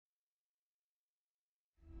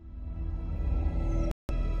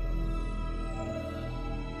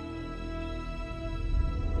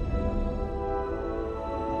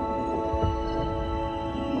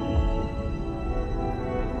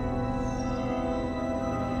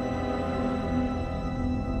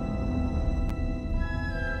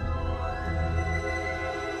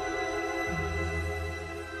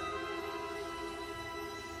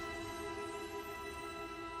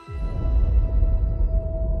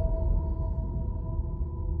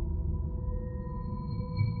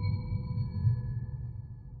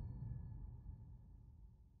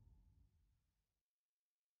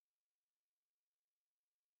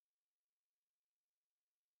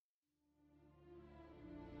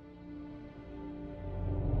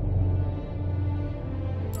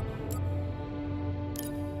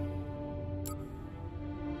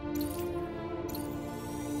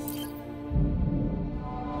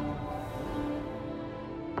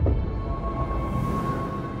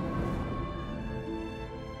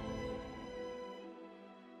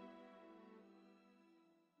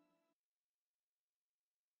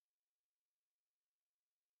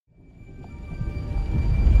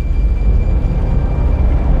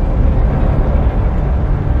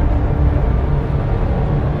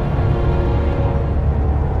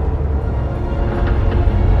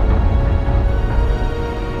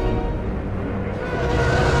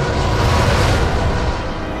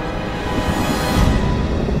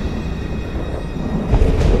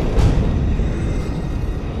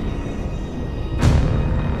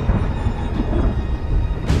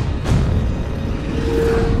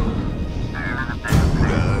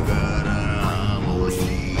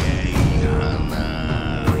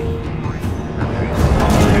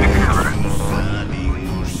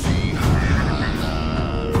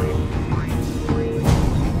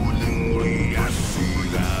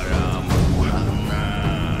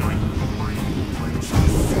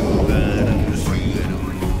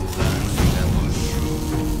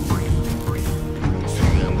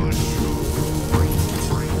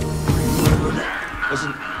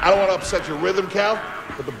set your rhythm, Cal,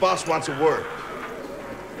 but the boss wants a word.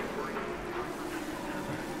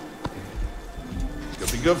 It's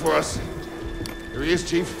gonna be good for us. Here he is,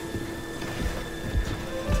 Chief.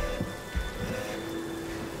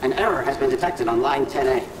 An error has been detected on line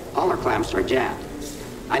 10A. All our clamps are jammed.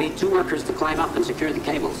 I need 2 workers to climb up and secure the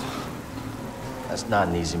cables. That's not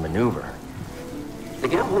an easy maneuver. The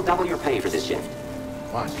guild will double your pay for this shift.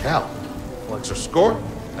 Come on, Cal. Well, extra score?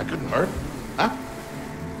 That couldn't hurt. Huh?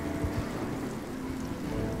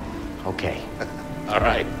 Okay. All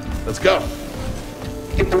right, let's go.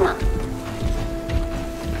 Get to work.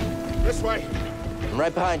 This way. I'm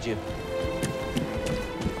right behind you.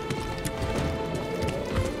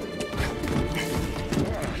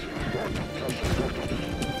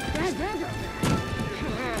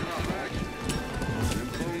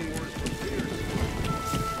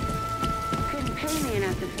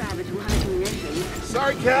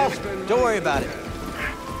 Sorry, Cal. Don't worry about it.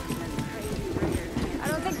 I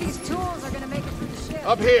don't think these tools are gonna make it through the ship.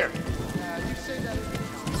 Up here. You say that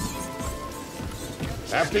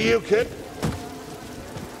After you, kid.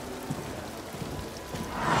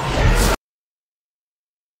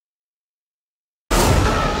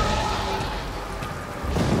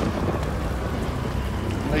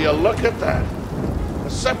 Now you look at that. A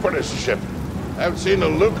separatist ship. I haven't seen a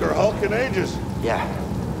Luke or Hulk in ages. Yeah.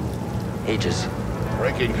 Ages.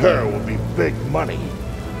 Breaking her will be big money.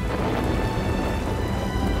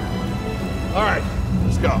 All right,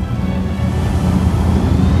 let's go.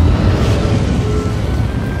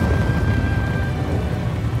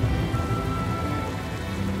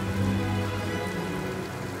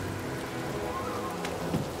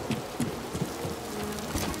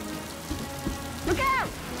 Look out!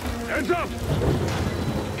 Hands up!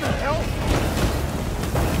 What the hell?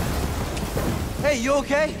 Hey, you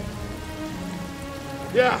okay?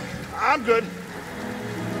 Yeah, I'm good.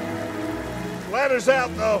 Ladder's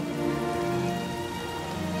out, though.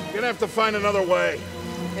 Gonna have to find another way.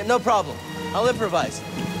 Yeah, no problem. I'll improvise.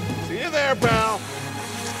 See you there, pal.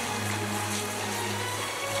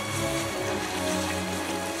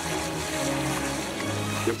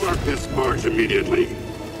 Depart this barge immediately.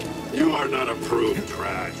 You are not approved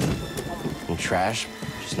trash. I'm trash,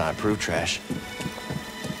 just not approved trash.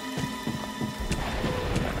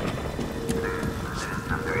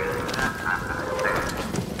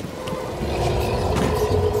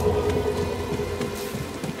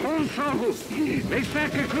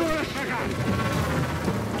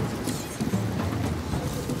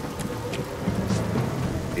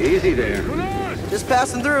 Easy there. Just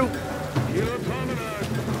passing through.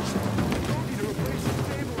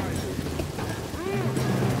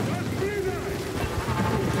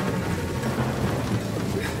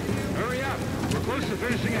 Hurry up. We're close to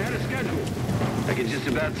finishing ahead of schedule. I can just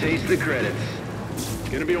about taste the credits. It's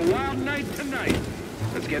gonna be a wild night tonight.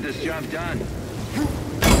 Let's get this job done.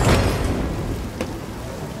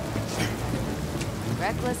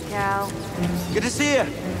 Reckless, Cal. Good to see you.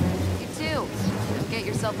 You too. Don't get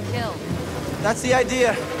yourself killed. That's the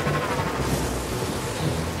idea.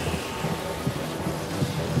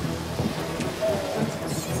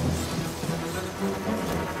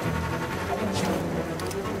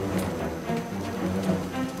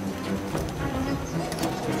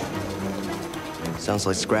 Sounds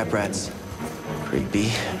like scrap rats.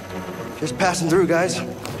 Creepy. Just passing through, guys.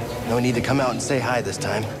 No need to come out and say hi this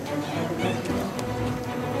time.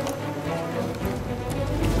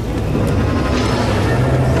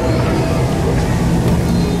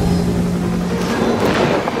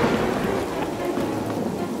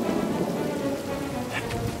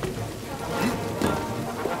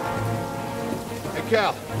 Hey,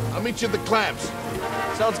 Cal, I'll meet you at the clamps.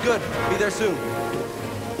 Sounds good. Be there soon.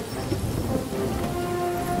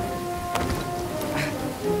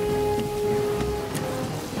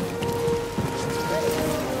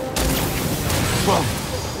 Whoa.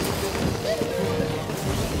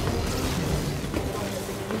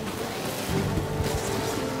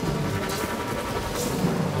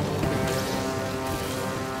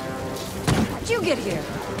 How'd you get here?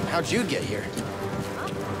 How'd you get here?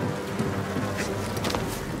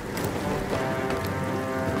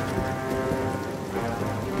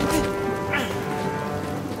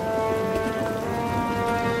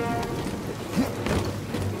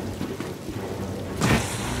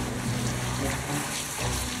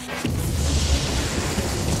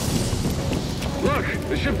 Look,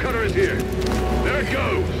 the ship cutter is here. There it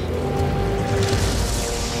goes.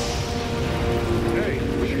 Hey,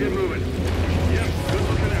 we should get moving. Yep, good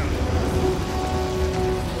looking out.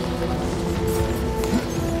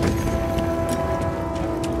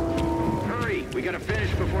 Hurry, we gotta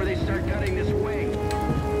finish before they start cutting this wing.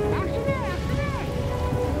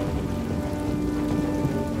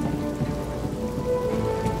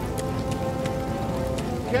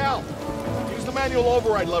 manual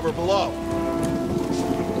override lever below.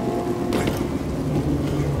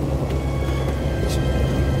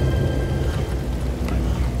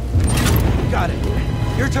 Got it.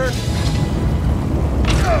 Your turn.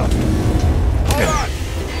 Hold on.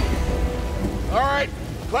 All right,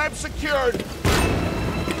 clamp secured.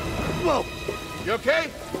 Whoa. You okay?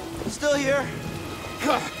 Still here.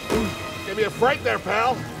 Give me a fright there,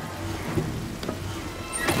 pal.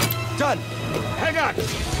 Done. Hang on.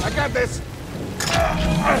 I got this.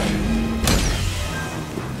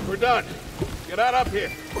 We're done. Get out up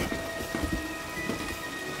here.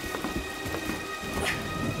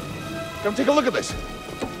 Come take a look at this.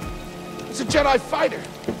 It's a Jedi fighter.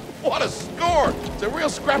 What a score! It's a real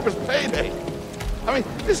scrapper's payday. I mean,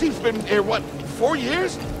 this he's been here, what, 4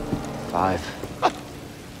 years? 5.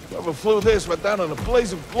 Whoever flew this went down in a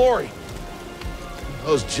blaze of glory.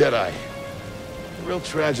 Those Jedi. A real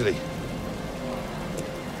tragedy.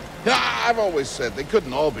 I've always said they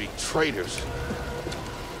couldn't all be traitors.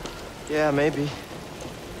 Yeah, maybe.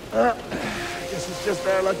 I guess it's just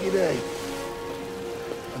our lucky day.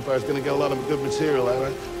 Empire's gonna get a lot of good material out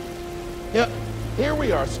of it. Yeah, here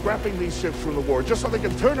we are, scrapping these ships from the war, just so they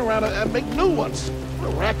can turn around and make new ones.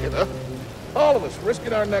 What a racket, huh? All of us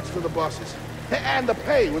risking our necks for the bosses. And the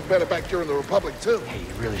pay was better back during the Republic, too. Hey,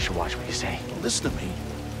 you really should watch what you say. Listen to me.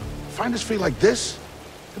 Find us free like this,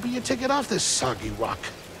 it'll be your ticket off this soggy rock.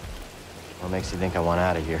 What makes you think I want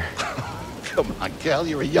out of here? Come on, Cal,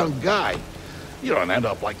 you're a young guy. You don't end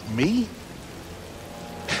up like me.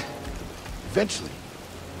 Eventually,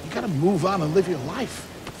 you gotta move on and live your life.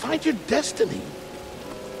 Find your destiny.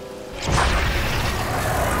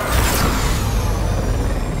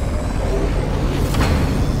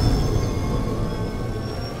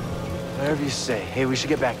 Whatever you say. Hey, we should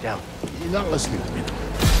get back down. You're not listening to me.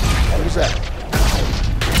 What was that?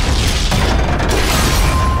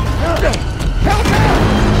 Help me!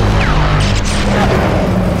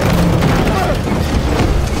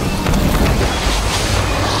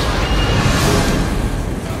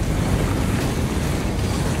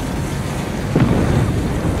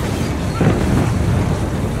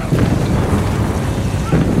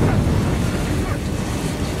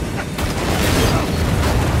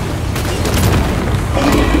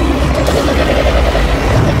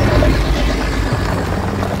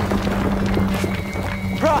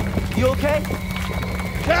 You okay?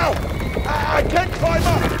 Cal! I can't climb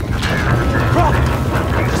up! Bro,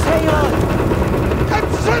 just hang on.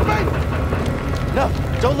 Send me! No,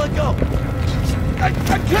 don't let go. I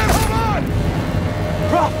can't hold on!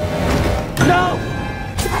 Bro, no!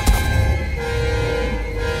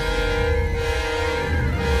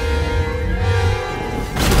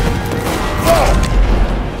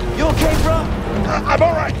 You okay, bro? I'm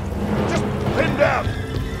all right. Just pinned down.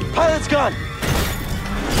 Pilot's gone.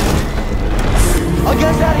 I'll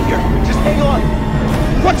get us out of here. Just hang on.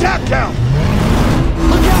 Watch out, Cal!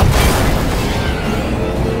 Look out!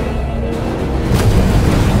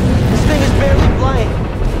 This thing is barely flying.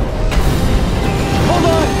 Hold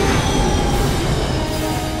on!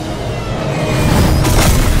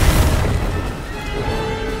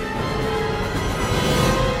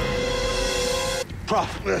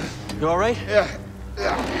 Prof, you all right? Yeah.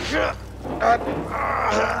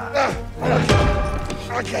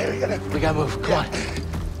 Okay, We gotta move. Come on.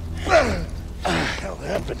 What the hell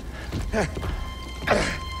happened?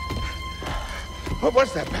 What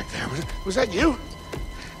was that back there? Was that you?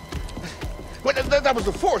 What, that was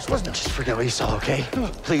the Force, wasn't it? Just forget what you saw, okay?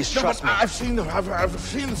 Please No, trust but me. I've seen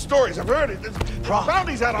the stories. I've heard it. There's Prof,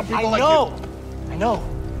 bounties out on people I like know. you. I know.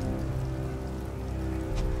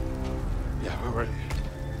 Yeah, we're ready.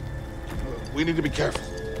 We need to be careful.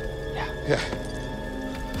 Yeah.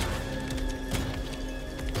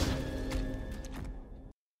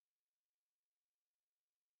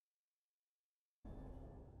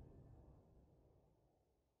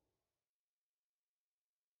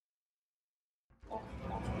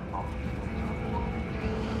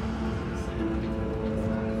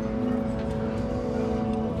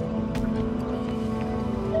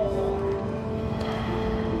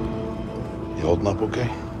 You holding up okay?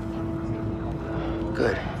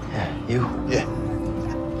 Good. Yeah, you? Yeah.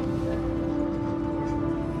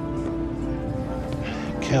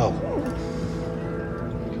 Kel,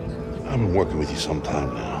 I've been working with you some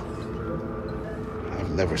time now.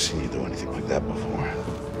 I've never seen you do anything like that before.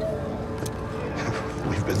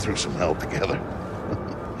 We've been through some hell together.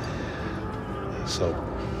 So,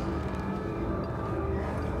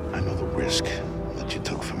 I know the risk that you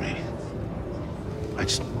took for me.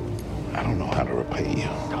 I don't know how to repay you.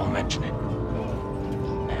 Don't mention it.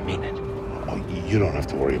 I mean it. Oh, you don't have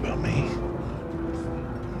to worry about me.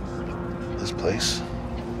 This this place.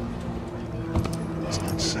 It's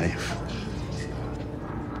not safe.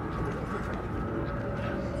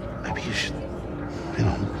 Maybe you should,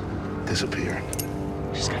 disappear.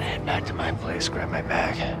 Just gotta head back to my place, grab my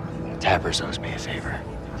bag. Tappers owes me a favor.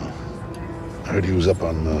 I heard he was up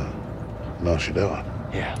on, Mel Shadoa.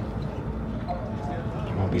 Yeah.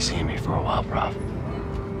 You won't be seeing me for a while, Prof.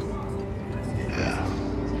 Yeah,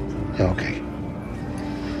 okay.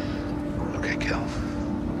 Okay, Cal.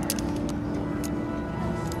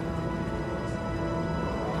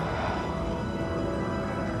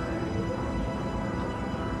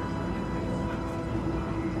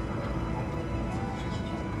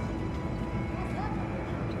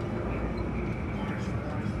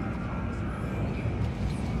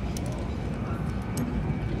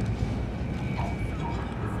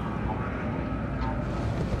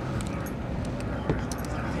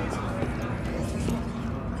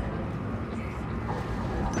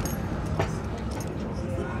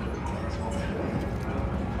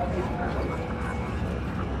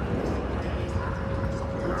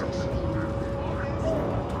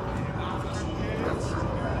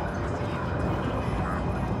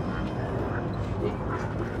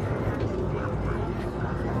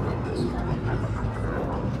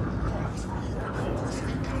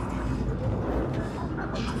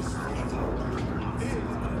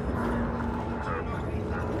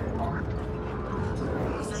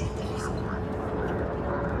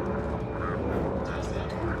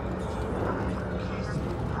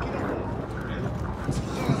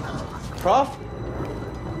 Prof?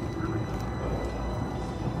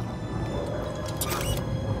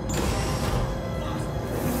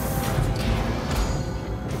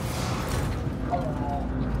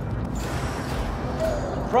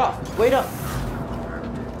 Prof, wait up.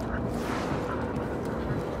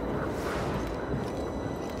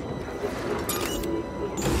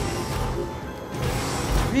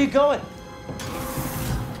 Where are you going?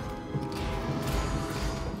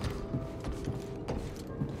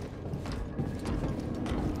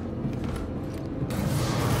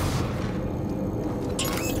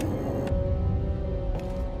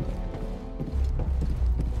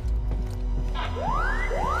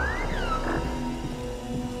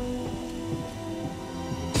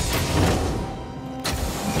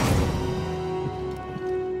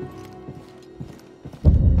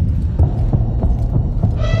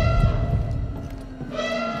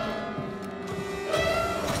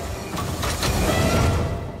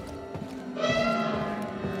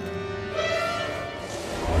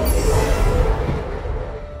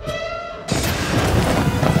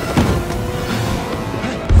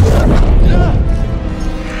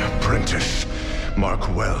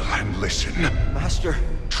 Mark well and listen. Master.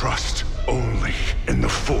 Trust only in the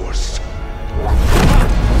Force.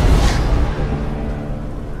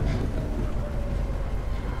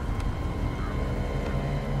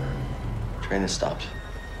 Train has stopped.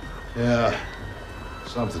 Yeah,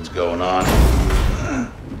 something's going on.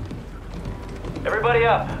 Everybody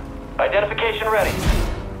up. Identification ready.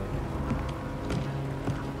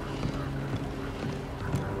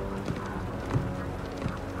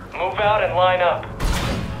 Move out and line up.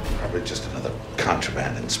 Probably just another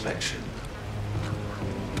contraband inspection.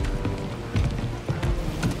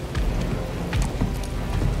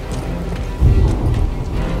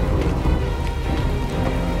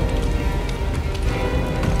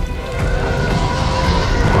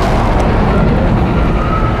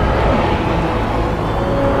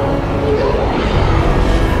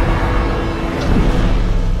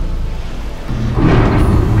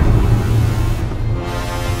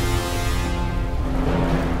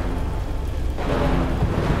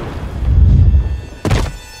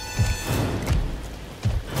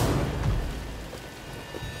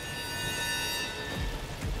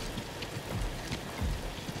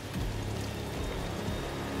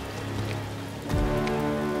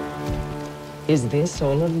 Is this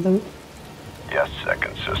all of them? Yes,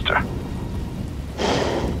 second sister.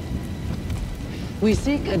 We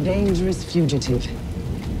seek a dangerous fugitive.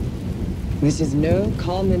 This is no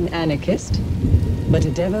common anarchist, but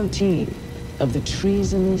a devotee of the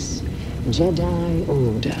treasonous Jedi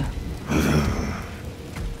Order.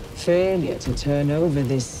 Failure to turn over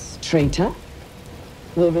this traitor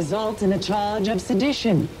will result in a charge of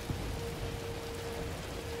sedition.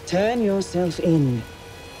 Turn yourself in,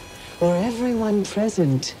 or everyone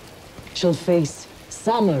present shall face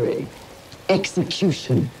summary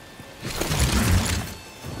execution.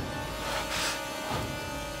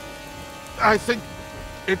 I think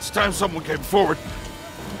it's time someone came forward.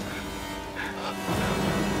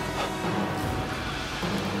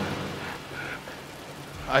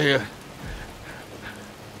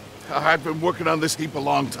 I've been working on this heap a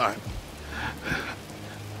long time.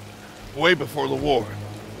 Way before the war.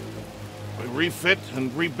 We refit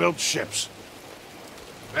and rebuilt ships.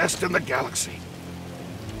 Best in the galaxy.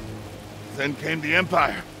 Then came the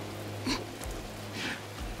Empire.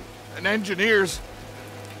 And engineers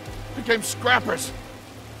became scrappers.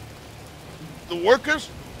 The workers,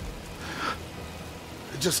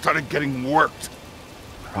 they just started getting worked.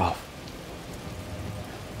 Prof.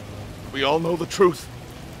 We all know the truth.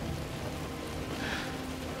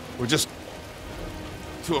 We're just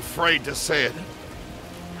too afraid to say it.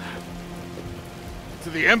 To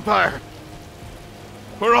the Empire,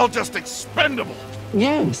 we're all just expendable.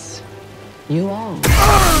 Yes, you are.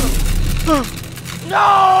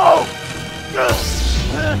 No!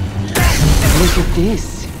 Look at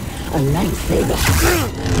this. A lightsaber.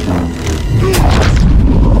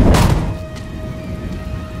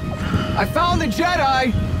 I found the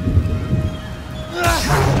Jedi!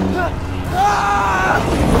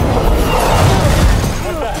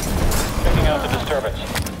 What's that? Picking out the disturbance.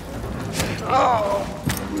 Oh,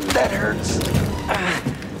 that hurts.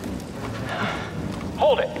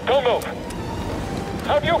 Hold it. Don't move.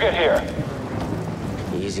 How'd you get here?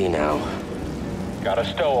 Easy now. Got a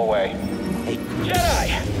stowaway. Hey. Jedi!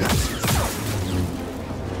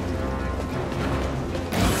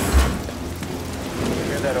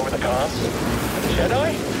 Hear that over the comms?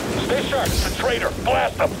 Jedi? Stay sharp. It's a traitor.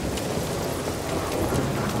 Blast him.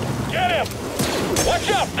 Get him! Watch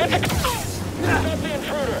out! Get the... Stop the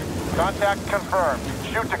intruder! Contact confirmed.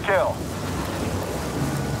 Shoot to kill.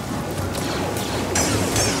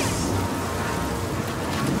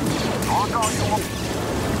 Lock on you.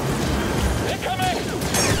 Incoming!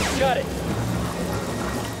 Got it.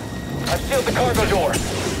 I've sealed the cargo door.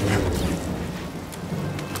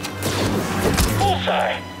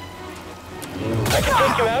 Bullseye! I can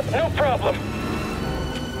take you out, no problem.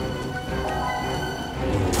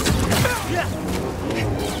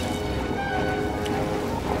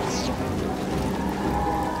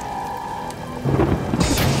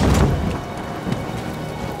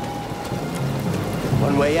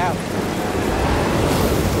 One way out.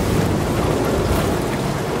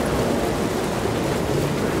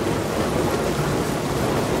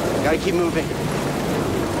 Gotta keep moving.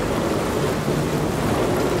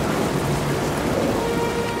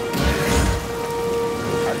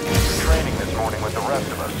 How did you do training this morning with the rest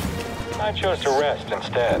of us? I chose to rest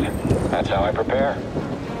instead. That's how I prepare.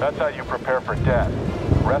 That's how you prepare for death.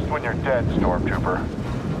 Rest when you're dead, Stormtrooper.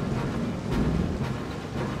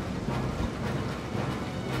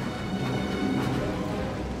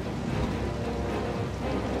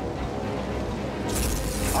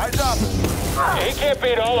 Eyes up! He can't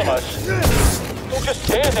beat all of us. Don't just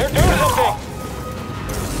stand there, do something!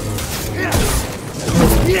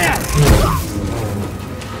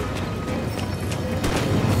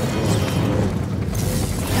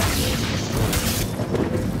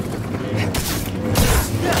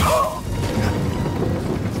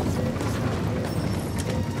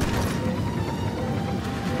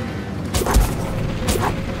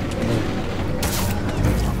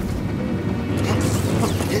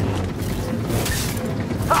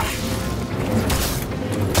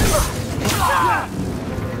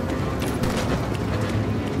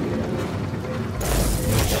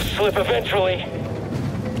 Slip eventually.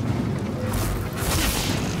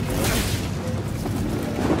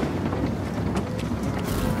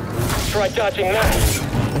 Try dodging that.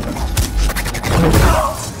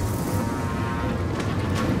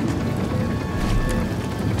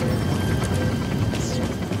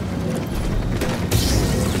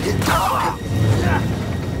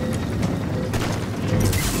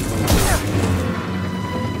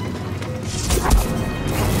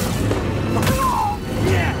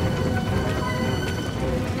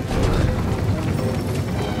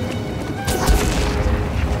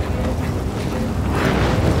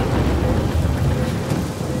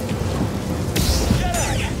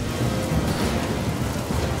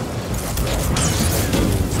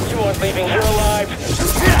 Leaving here alive.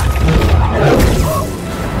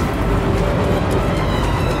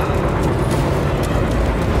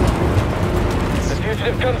 The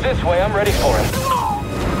fugitive comes this way. I'm ready for him.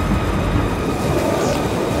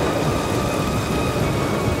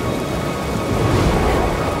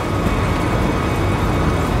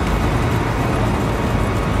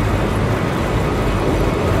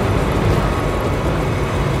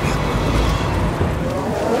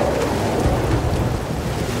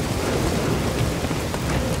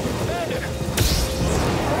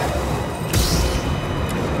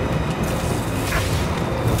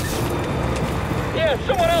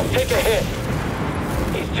 Someone else take a hit.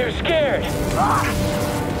 He's too scared.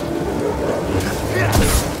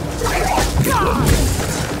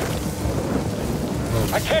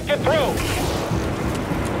 I can't get through!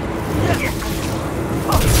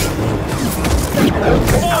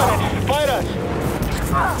 Come on, fight us!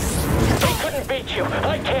 They couldn't beat you.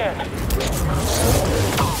 I can!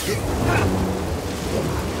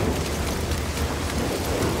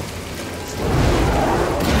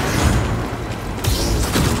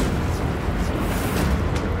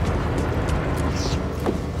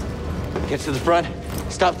 Get to the front,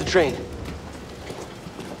 stop the train.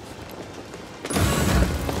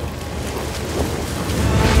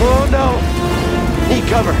 Oh no! Need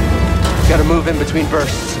cover. Gotta move in between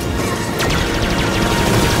bursts.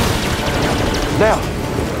 Now!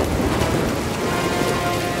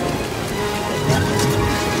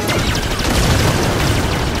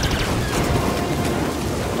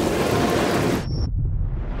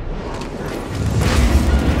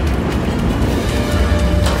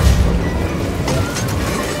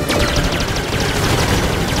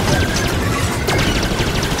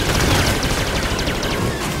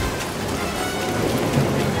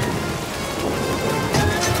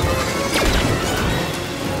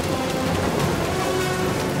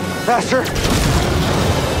 Faster!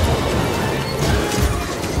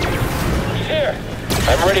 Here!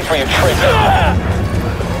 I'm ready for your trick.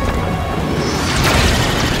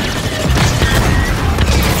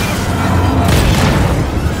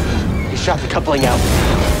 He shot the coupling out.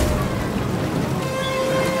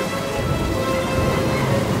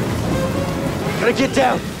 Gotta get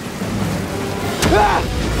down! Ah!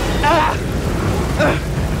 Ah!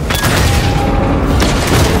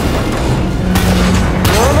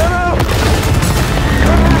 No, no, no!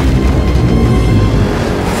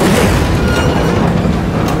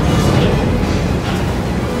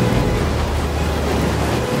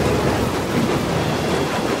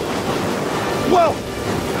 Whoa!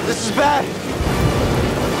 This is bad!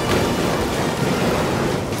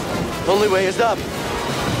 Only way is up.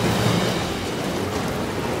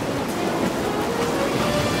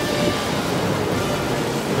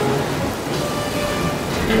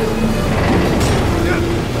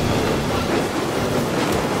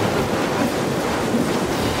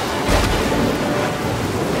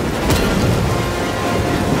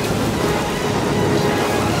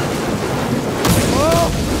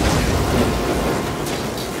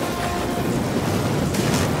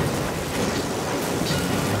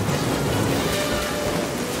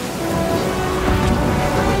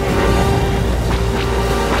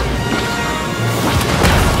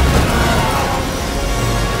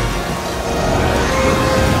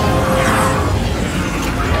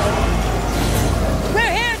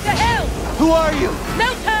 Who are you?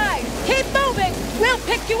 No time! Keep moving! We'll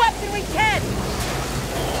pick you up when we can!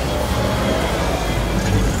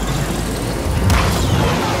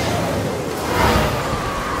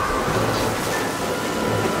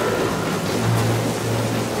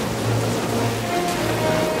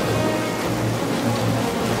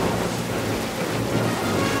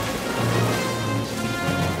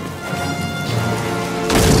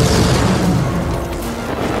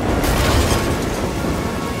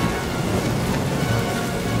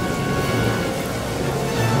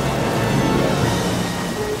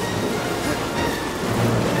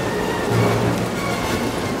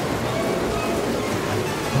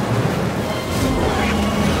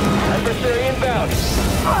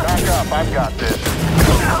 Back up, I've got this.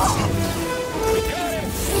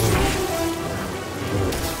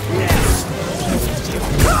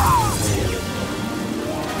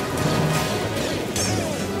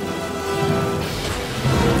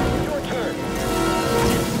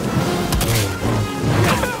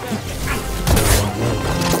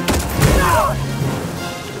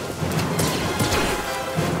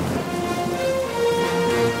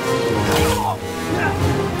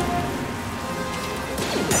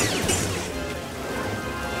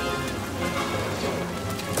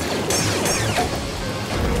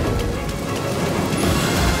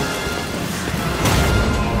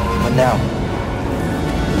 What now?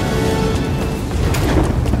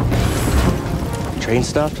 Train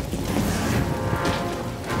stopped?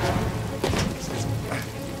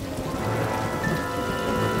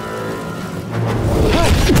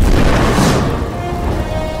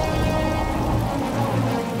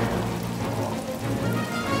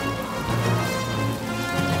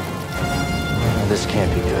 This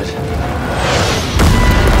can't be good.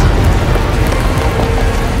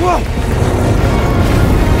 Whoa!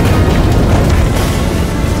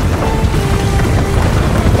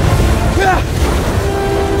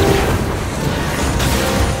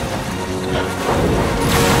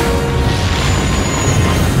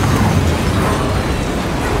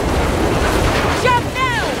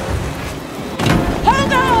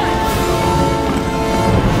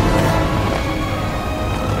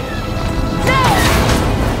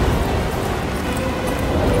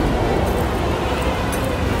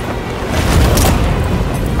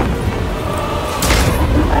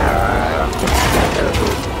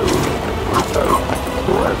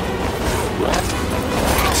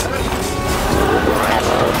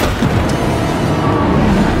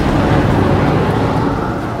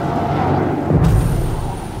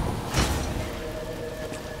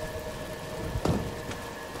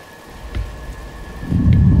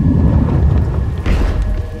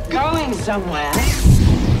 going somewhere.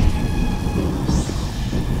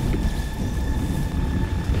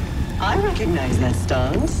 I recognize that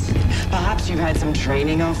stance. Perhaps you've had some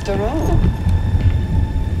training after all.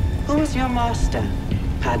 Who was your master,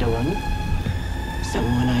 Padawan?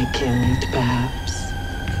 Someone I killed, perhaps?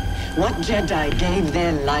 What Jedi gave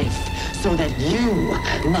their life so that you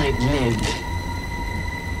might live?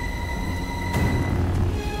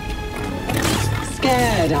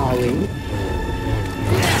 Scared, are we?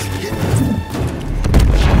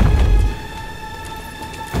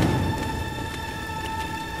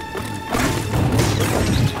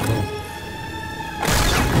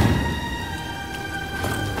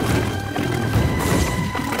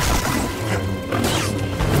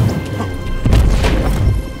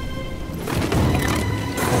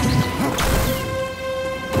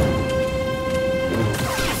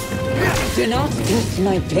 Do not test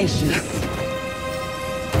my patience.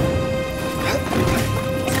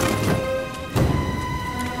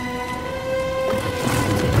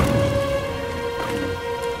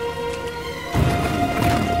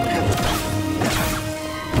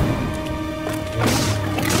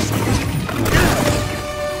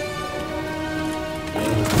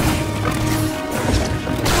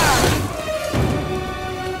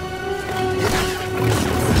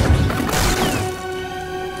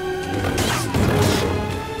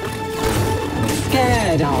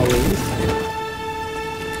 Scared, are we?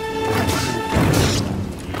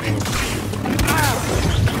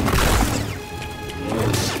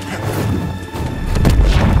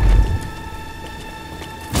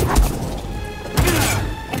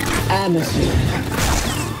 Amateur.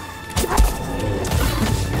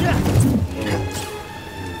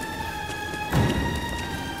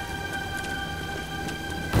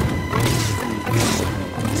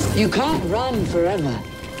 You can't run forever.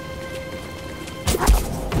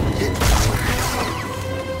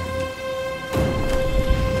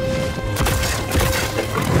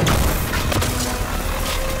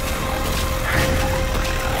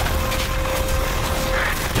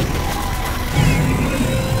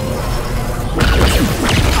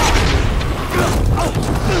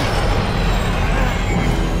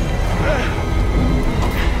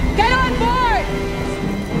 Get on board!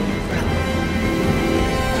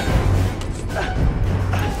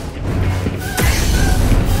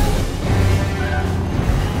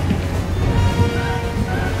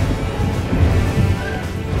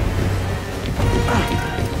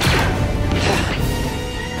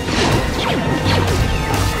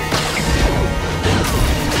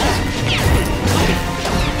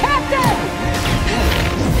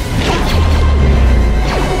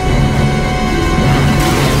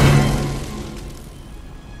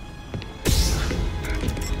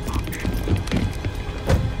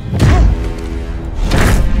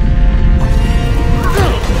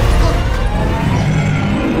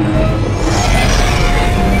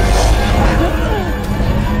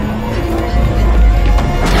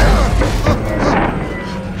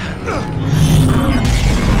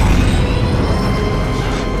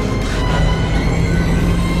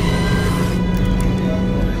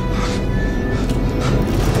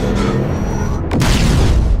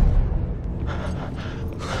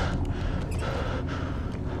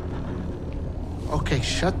 Okay,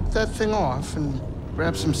 shut that thing off and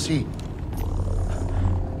grab some seat.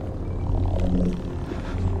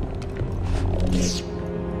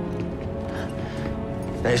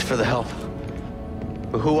 Thanks for the help.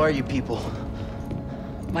 But who are you people?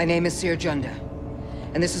 My name is Seer Junda,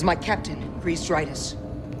 and this is my captain, Grease Dritus.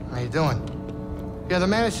 How you doing? Yeah, the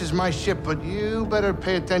Mantis is my ship, but you better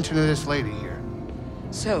pay attention to this lady here.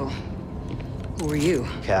 So, who are you?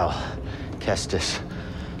 Cal, Kestis.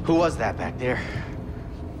 Who was that back there?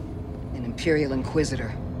 An Imperial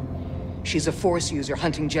Inquisitor. She's a Force user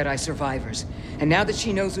hunting Jedi survivors. And now that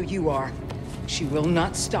she knows who you are, she will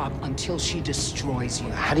not stop until she destroys you.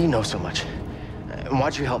 How do you know so much? And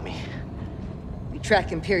why'd you help me? We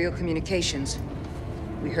track Imperial communications.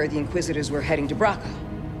 We heard the Inquisitors were heading to Braca,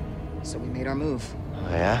 so we made our move. Oh,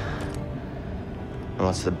 yeah? And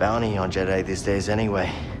what's the bounty on Jedi these days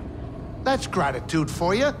anyway? That's gratitude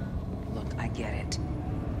for you. Look, I get it.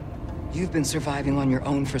 You've been surviving on your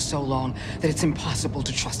own for so long that it's impossible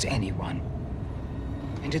to trust anyone.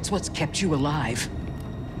 And it's what's kept you alive.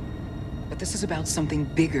 But this is about something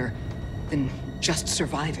bigger than just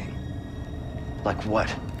surviving. Like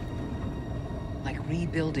what? Like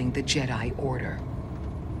rebuilding the Jedi Order.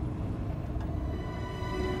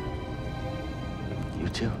 You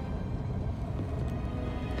two?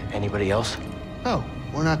 Anybody else? Oh,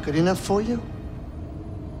 we're not good enough for you?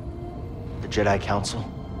 The Jedi Council?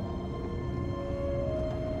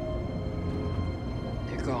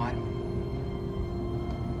 They're gone.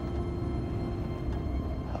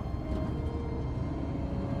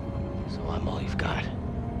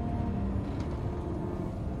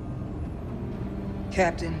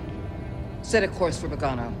 Captain, set a course for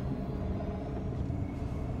Bogano.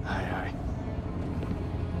 Aye, aye.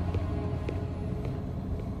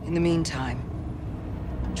 In the meantime,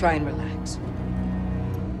 try and relax.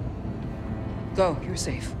 Go, you're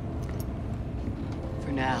safe.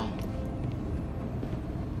 For now.